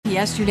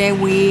Yesterday,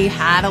 we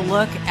had a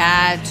look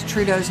at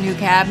Trudeau's new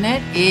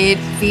cabinet. It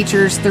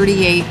features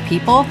 38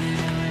 people.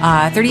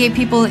 38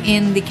 people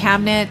in the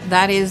cabinet.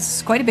 That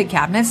is quite a big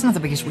cabinet. It's not the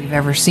biggest we've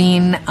ever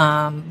seen,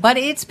 but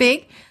it's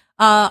big.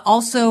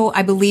 Also,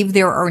 I believe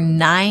there are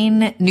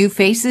 9 new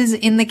faces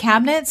in the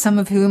cabinet, some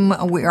of whom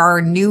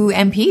are new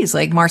MPs,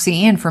 like Marcy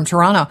Ian from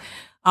Toronto.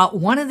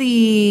 One of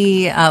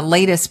the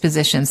latest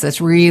positions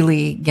that's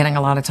really getting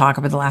a lot of talk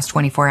over the last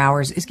 24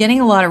 hours is getting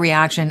a lot of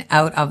reaction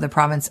out of the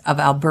province of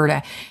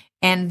Alberta.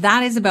 And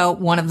that is about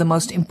one of the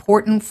most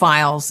important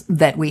files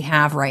that we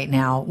have right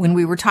now. When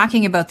we were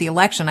talking about the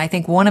election, I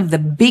think one of the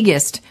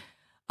biggest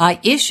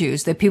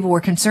issues that people were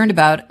concerned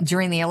about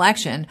during the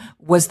election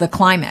was the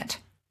climate.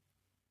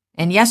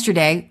 And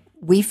yesterday,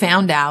 we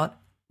found out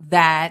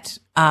that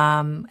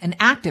an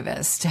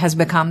activist has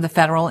become the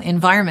federal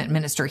environment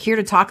minister. Here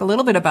to talk a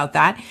little bit about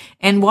that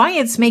and why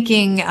it's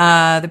making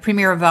the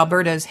Premier of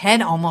Alberta's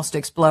head almost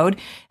explode.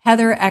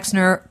 Heather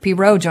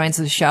Exner-Pirot joins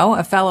the show,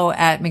 a fellow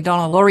at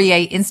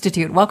Macdonald-Laurier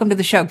Institute. Welcome to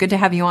the show. Good to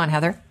have you on,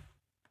 Heather.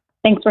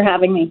 Thanks for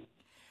having me.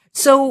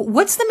 So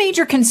what's the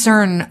major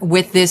concern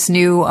with this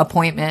new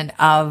appointment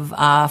of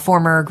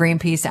former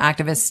Greenpeace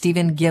activist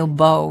Steven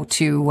Guilbeault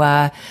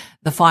to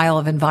the file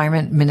of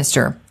environment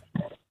minister?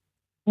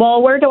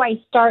 Well, where do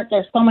I start?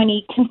 There's so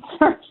many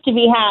concerns to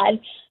be had.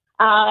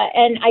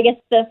 And I guess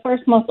the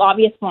first most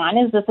obvious one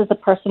is this is a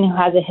person who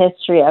has a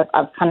history of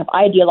kind of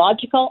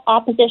ideological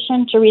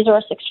opposition to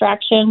resource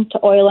extraction, to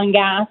oil and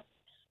gas,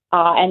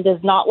 and does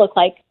not look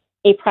like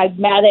a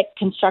pragmatic,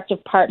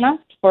 constructive partner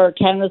for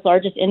Canada's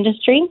largest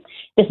industry.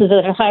 This is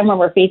at a time when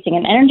we're facing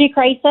an energy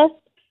crisis,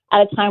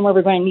 at a time where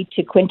we're going to need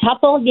to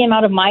quintuple the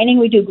amount of mining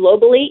we do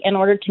globally in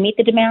order to meet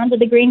the demands of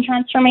the green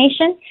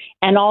transformation.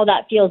 And all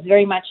that feels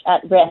very much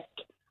at risk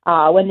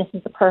when this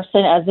is the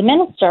person as the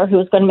minister who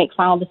is going to make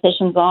final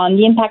decisions on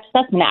the Impact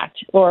Assessment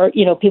Act, or,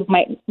 people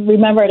might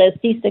remember it as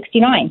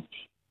C-69.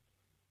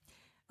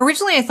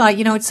 Originally, I thought,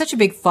 it's such a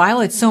big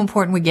file. It's so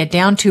important we get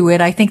down to it.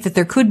 I think that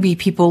there could be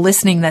people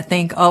listening that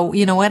think, oh,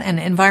 you know what? An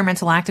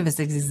environmental activist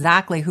is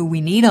exactly who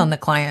we need on the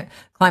climate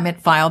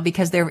file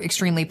because they're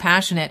extremely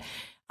passionate.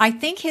 I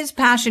think his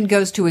passion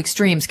goes to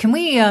extremes. Can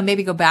we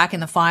maybe go back in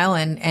the file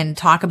and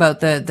talk about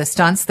the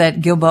stunts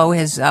that Guilbeault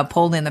has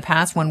pulled in the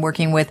past when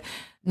working with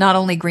not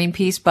only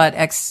Greenpeace, but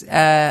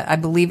I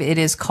believe it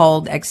is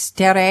called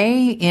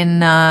Exterre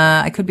in,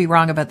 I could be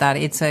wrong about that.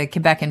 It's a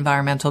Quebec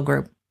environmental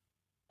group.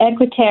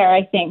 Equiterre,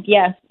 I think.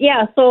 Yes.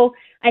 Yeah. So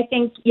I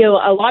think,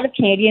 a lot of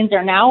Canadians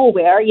are now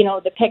aware,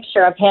 the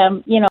picture of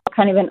him,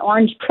 kind of in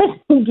orange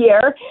prison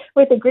gear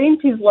with the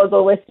Greenpeace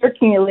logo was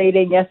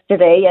circulating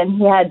yesterday. And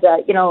he had,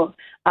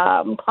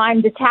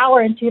 climbed the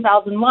tower in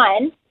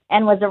 2001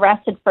 and was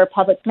arrested for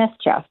public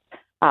mischief.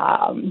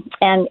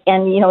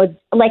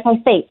 Like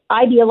I say,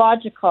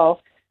 ideological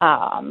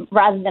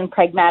rather than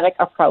pragmatic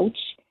approach.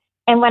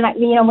 And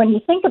when you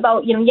think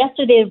about,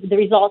 yesterday the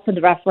results of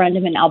the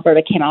referendum in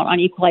Alberta came out on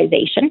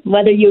equalization,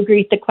 whether you agree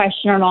with the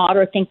question or not,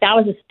 or think that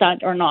was a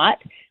stunt or not,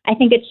 I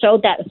think it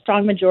showed that a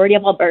strong majority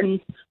of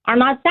Albertans are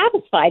not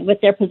satisfied with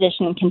their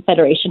position in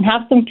Confederation,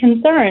 have some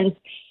concerns.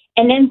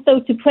 And then so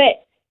to put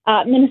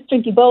Minister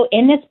Guilbeault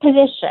in this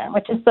position,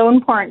 which is so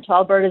important to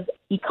Alberta's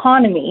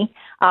economy,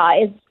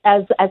 is,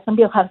 as some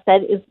people have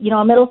said, is,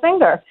 a middle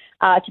finger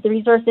to the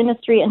resource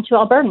industry and to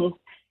Albertans,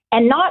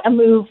 and not a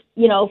move,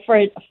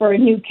 for a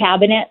new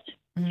cabinet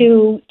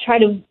to try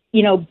to,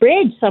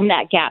 bridge some of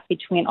that gap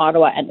between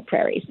Ottawa and the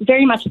prairies.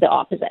 Very much the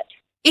opposite.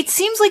 It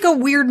seems like a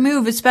weird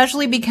move,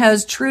 especially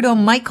because Trudeau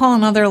might call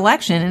another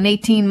election in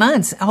 18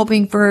 months,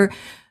 hoping for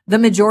the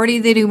majority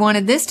that he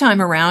wanted this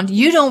time around.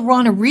 You don't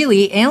want to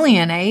really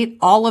alienate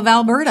all of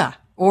Alberta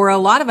or a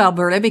lot of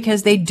Alberta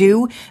because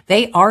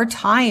they are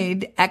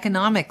tied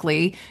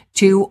economically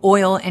to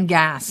oil and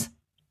gas.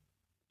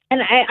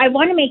 And I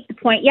want to make the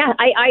point,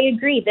 I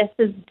agree. This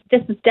is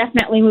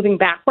definitely moving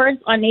backwards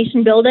on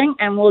nation building,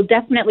 and will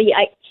definitely,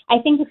 I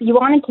think if you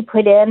wanted to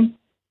put in,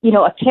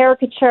 a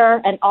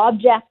caricature, an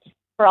object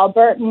for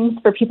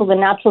Albertans, for people in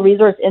the natural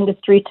resource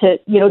industry to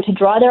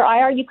draw their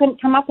ire, you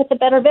couldn't come up with a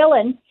better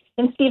villain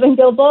than Steven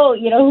Guilbeault,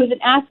 who's an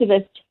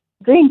activist,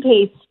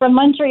 Greenpeace from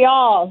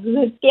Montreal, who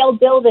has scaled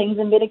buildings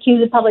and been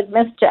accused of public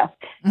mischief.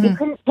 Mm-hmm. You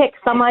couldn't pick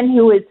someone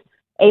who is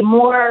a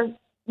more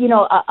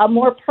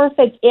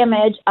perfect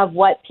image of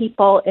what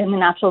people in the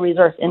natural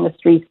resource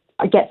industry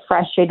get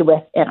frustrated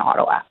with in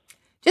Ottawa.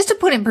 Just to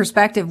put in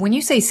perspective, when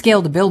you say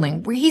scaled a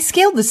building, he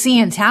scaled the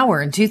CN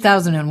Tower in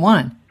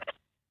 2001.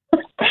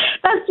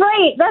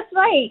 That's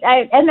right.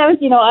 And that was,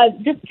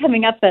 just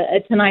coming up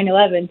to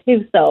 9/11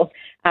 too. So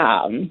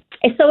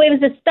it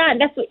was a stunt.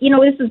 That's what,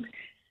 this is.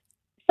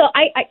 So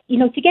I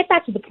to get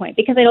back to the point,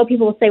 because I know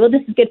people will say, well,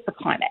 this is good for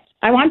climate.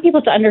 I want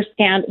people to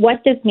understand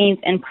what this means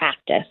in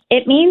practice.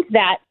 It means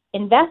that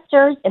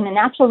investors in the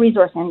natural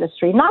resource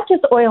industry, not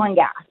just oil and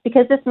gas,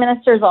 because this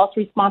minister is also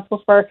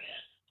responsible for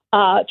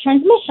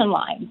transmission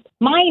lines,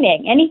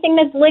 mining, anything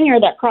that's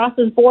linear that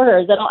crosses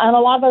borders, and a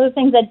lot of other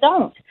things that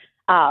don't.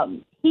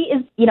 He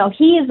is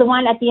the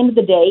one at the end of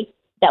the day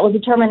that will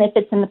determine if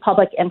it's in the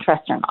public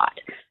interest or not.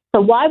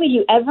 So why would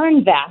you ever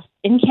invest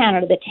in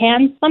Canada the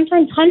tens,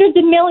 sometimes hundreds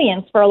of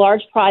millions for a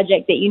large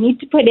project that you need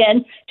to put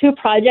in to a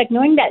project,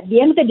 knowing that at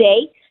the end of the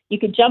day, you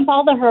could jump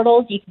all the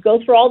hurdles, you could go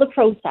through all the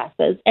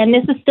processes, and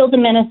this is still the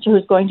minister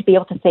who's going to be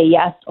able to say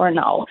yes or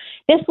no.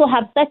 This will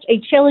have such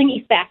a chilling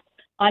effect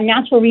on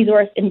natural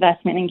resource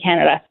investment in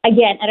Canada.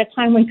 Again, at a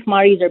time when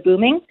commodities are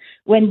booming,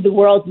 when the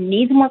world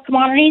needs more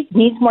commodities,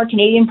 needs more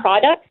Canadian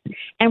products,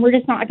 and we're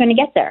just not going to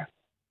get there.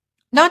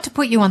 Not to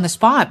put you on the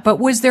spot, but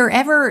was there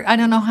ever, I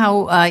don't know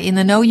how in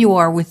the know you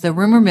are with the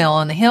rumor mill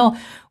on the Hill,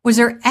 was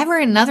there ever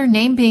another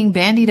name being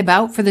bandied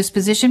about for this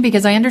position?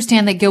 Because I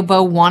understand that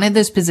Guilbeault wanted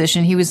this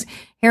position. He was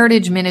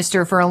heritage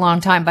minister for a long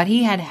time, but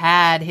he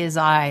had his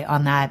eye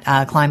on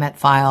that climate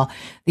file,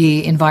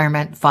 the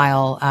environment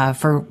file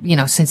for,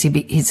 since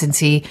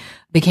he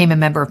became a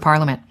member of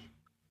parliament.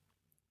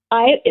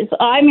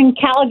 I'm in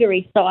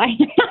Calgary, so I'm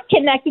not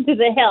connected to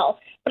the Hill.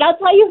 But I'll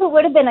tell you who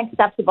would have been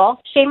acceptable.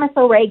 Seamus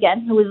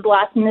O'Regan, who was the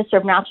last Minister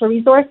of Natural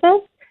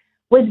Resources,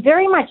 was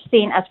very much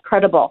seen as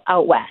credible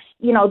out west.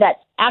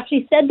 That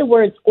actually said the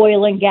words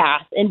oil and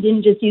gas and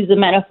didn't just use the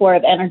metaphor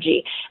of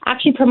energy.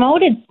 Actually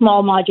promoted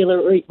small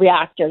modular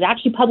reactors,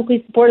 actually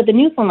publicly supported the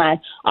Newfoundland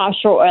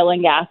offshore oil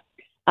and gas.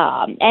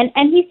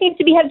 And he seems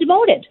to have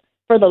demoted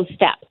for those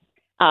steps,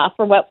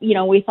 for what,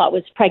 we thought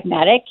was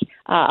pragmatic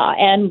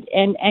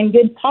and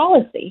good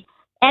policy.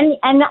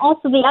 And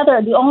also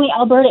the only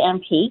Alberta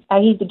MP,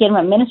 he's given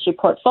a ministry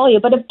portfolio,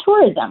 but of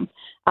tourism.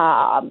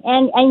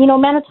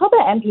 Manitoba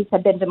MPs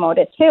have been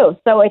demoted too.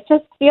 So it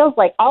just feels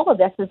like all of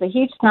this is a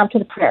huge snub to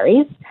the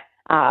prairies.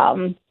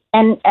 And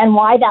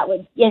why that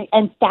would,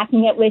 and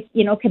stacking it with,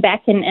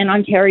 Quebec and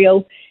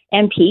Ontario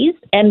MPs,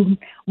 and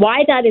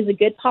why that is a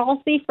good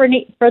policy for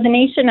the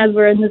nation as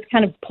we're in this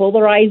kind of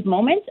polarized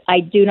moment,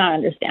 I do not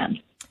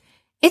understand.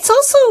 It's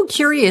also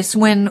curious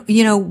when,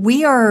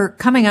 we are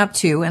coming up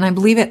to, and I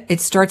believe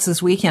it starts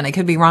this weekend, I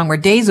could be wrong, we're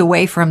days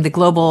away from the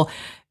global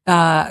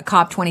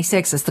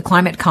COP26, it's the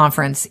climate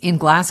conference in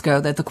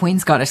Glasgow that the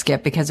Queen's got to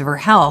skip because of her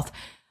health.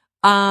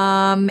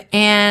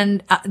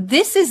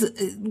 This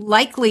is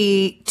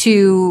likely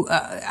to,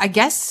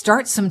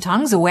 start some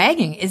tongues a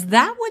wagging. Is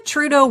that what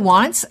Trudeau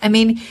wants? I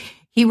mean,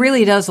 he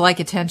really does like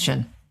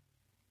attention.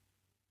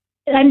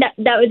 And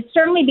that would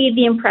certainly be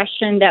the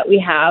impression that we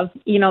have,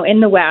 in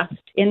the West,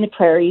 in the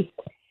prairies,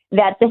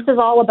 that this is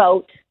all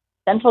about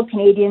Central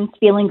Canadians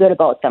feeling good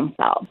about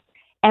themselves.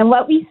 And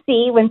what we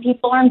see when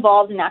people are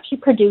involved in actually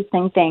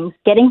producing things,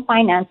 getting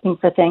financing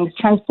for things,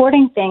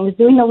 transporting things,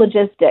 doing the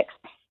logistics,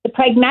 the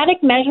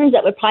pragmatic measures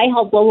that would probably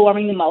help global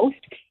warming the most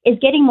is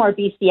getting more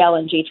BC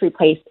LNG to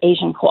replace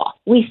Asian coal.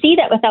 We see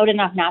that without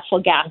enough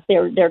natural gas,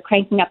 they're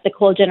cranking up the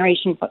coal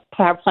generation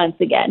power plants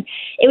again.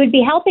 It would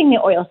be helping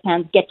the oil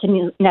sands get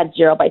to net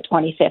zero by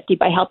 2050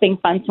 by helping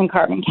fund some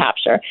carbon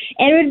capture.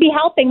 And it would be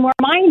helping more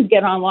mines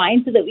get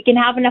online so that we can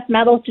have enough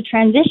metals to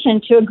transition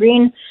to a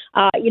green,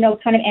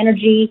 kind of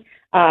energy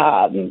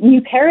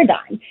new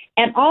paradigm.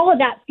 And all of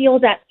that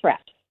feels that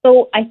threat.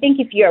 So I think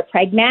if you're a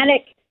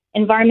pragmatic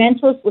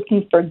environmentalist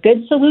looking for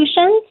good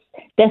solutions,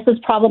 this is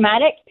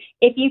problematic.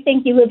 If you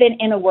think you live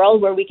in a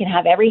world where we can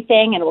have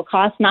everything and it will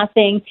cost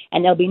nothing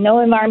and there'll be no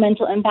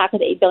environmental impact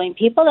with 8 billion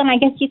people, then I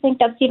guess you think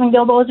that Stephen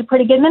Guilbeault is a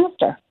pretty good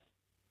minister.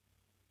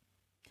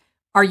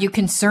 Are you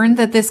concerned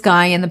that this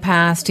guy in the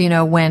past,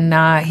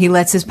 when he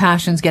lets his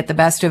passions get the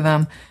best of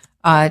him,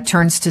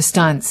 turns to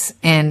stunts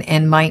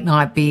and might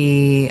not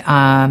be,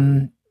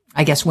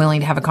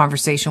 willing to have a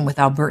conversation with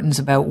Albertans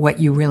about what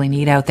you really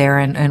need out there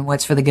and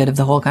what's for the good of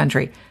the whole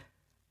country?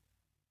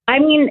 I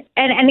mean,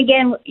 and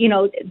again,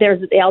 there's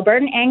the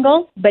Albertan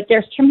angle, but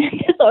there's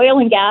tremendous oil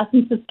and gas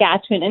in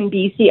Saskatchewan and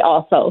BC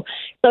also.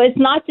 So it's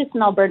not just an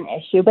Albertan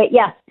issue. But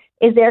yes,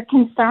 is there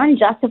concern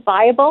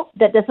justifiable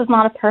that this is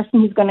not a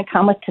person who's going to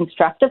come with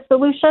constructive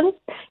solutions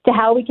to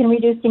how we can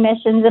reduce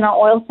emissions in our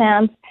oil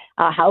sands,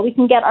 how we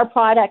can get our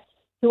products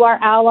to our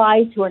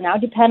allies who are now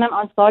dependent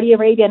on Saudi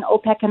Arabia and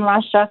OPEC and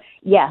Russia?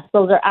 Yes,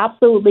 those are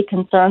absolutely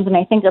concerns, and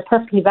I think they're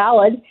perfectly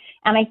valid.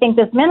 And I think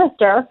this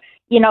minister,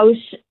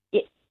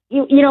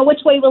 which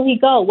way will he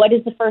go? What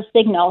is the first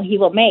signal he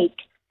will make?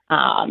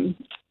 And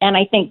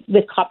I think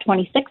with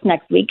COP26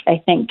 next week,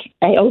 I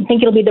don't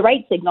think it'll be the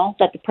right signal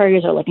that the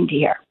prairies are looking to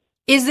hear.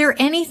 Is there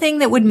anything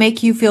that would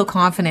make you feel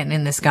confident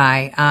in this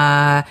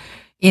guy?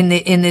 In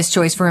this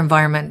choice for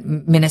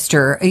environment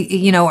minister,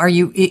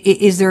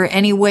 is there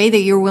any way that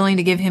you're willing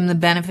to give him the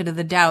benefit of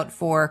the doubt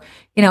for,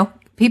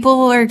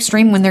 people are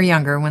extreme when they're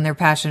younger, when they're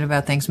passionate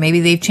about things. Maybe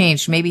they've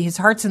changed. Maybe his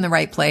heart's in the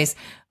right place.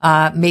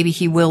 Maybe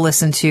he will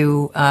listen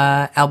to,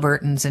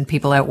 Albertans and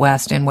people out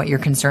west and what your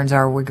concerns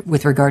are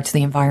with regard to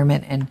the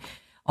environment and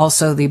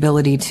also the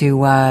ability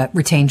to,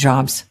 retain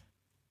jobs.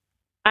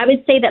 I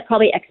would say that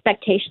probably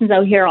expectations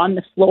out here on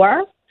the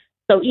floor.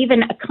 So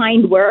even a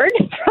kind word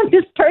from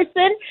this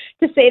person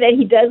to say that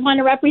he does want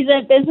to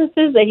represent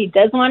businesses, that he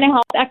does want to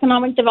help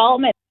economic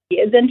development, he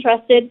is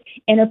interested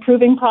in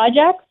approving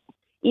projects,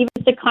 even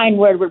just a kind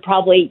word would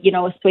probably,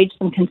 assuage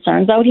some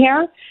concerns out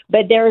here.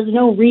 But there is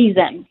no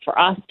reason for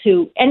us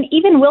to, and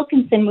even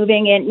Wilkinson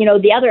moving in,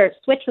 the other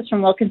switch was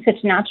from Wilkinson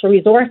to Natural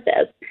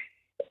Resources.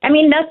 I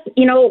mean, that's,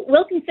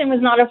 Wilkinson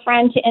was not a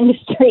friend to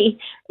industry,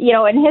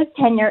 in his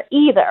tenure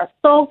either.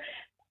 So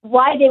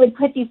why they would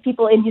put these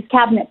people in these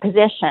cabinet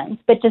positions,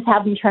 but just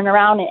have them turn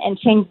around and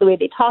change the way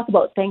they talk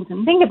about things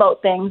and think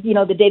about things,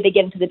 the day they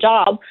get into the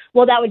job,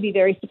 well, that would be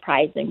very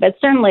surprising. But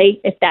certainly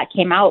if that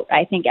came out,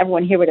 I think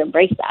everyone here would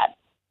embrace that.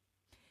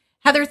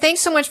 Heather,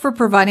 thanks so much for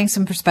providing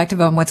some perspective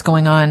on what's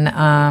going on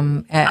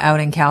out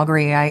in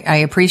Calgary. I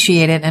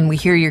appreciate it, and we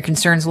hear your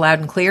concerns loud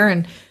and clear.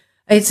 And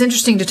it's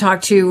interesting to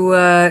talk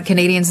to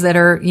Canadians that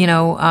are,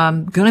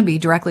 going to be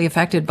directly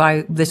affected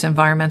by this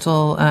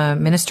environmental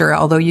minister.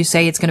 Although you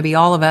say it's going to be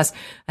all of us,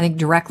 I think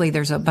directly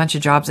there's a bunch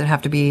of jobs that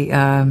have to be,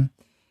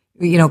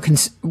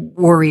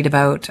 worried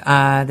about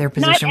their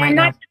position right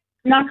now.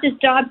 Not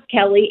just jobs,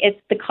 Kelly.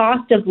 It's the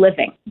cost of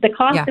living. The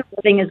cost of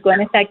living is going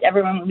to affect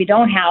everyone when we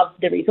don't have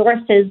the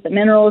resources, the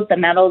minerals, the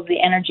metals,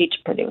 the energy to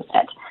produce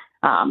it.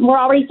 We're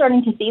already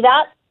starting to see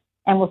that,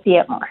 and we'll see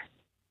it more.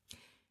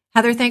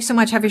 Heather, thanks so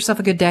much. Have yourself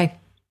a good day.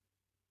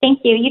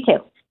 Thank you. You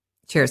too.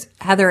 Cheers.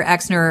 Heather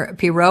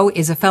Exner-Pirot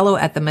is a fellow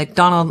at the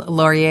Macdonald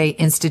Laurier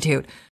Institute.